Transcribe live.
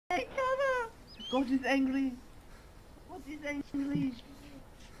Hey, cover! God is angry. God is angry.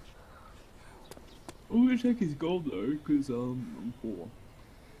 I'm gonna take his gold though, cause I'm poor.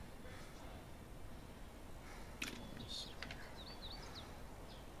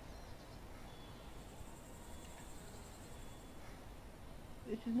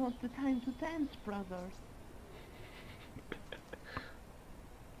 This is not the time to dance, brothers.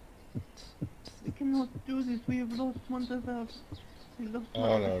 We cannot do this. We have lost one of our. We lost one.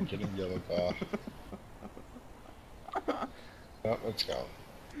 Oh no, get in the other car. Oh, let's go.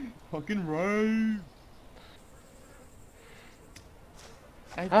 Fucking road.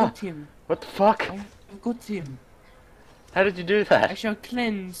 I've got him. What the fuck? I've got him. How did you do that? I shall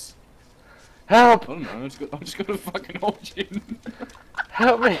cleanse. Help! I don't know. I just got a fucking origin.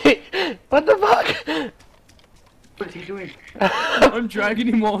 Help me! What the fuck? What's he doing? I'm dragging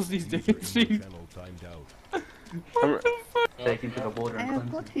him whilst he's dancing. What the fuck? Take him to the water I and have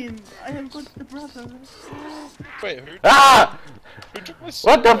cleanse got him. I have got the brother. Wait, who Ah! took my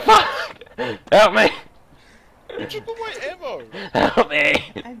What the fuck? Help me! Who took all my ammo? Help me!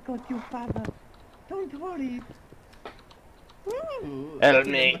 I've got you, father. Don't worry. Ooh. Help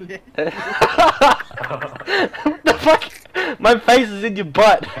me! What the fuck? My face is in your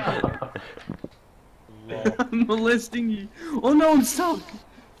butt! I'm molesting you. Oh no, I'm stuck.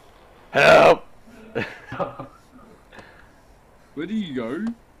 Help! Where do you go?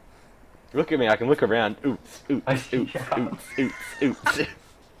 Look at me, I can look around. Oops, oops, oops, oops, oops, oops.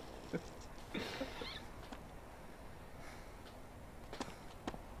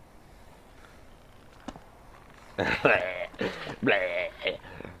 Bleh.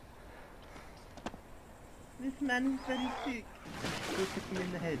 This man is very sick. Go hit him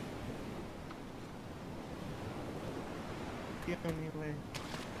in the head. The only way.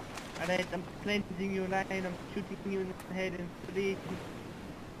 Alright, I'm cleansing you line, I'm shooting you in the head in 3.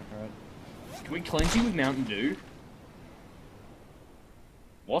 Alright. Can we cleanse you with Mountain Dew?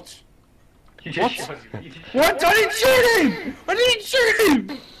 What? You What? just shot him. You just shot What? I didn't shoot him! I didn't shoot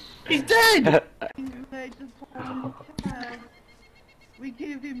him! He's dead! You made the fallen child. We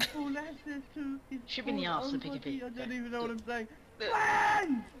gave him full access to his Shoot me in the full arse, own the piggy body. pig. I don't even know what I'm saying.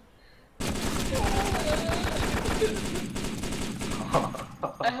 Run!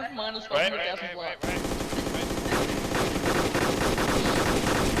 I have minus Wait, 100,000 wait.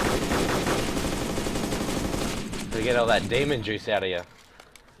 To get all that demon juice out of you.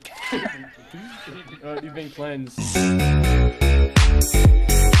 Alright, you've been cleansed.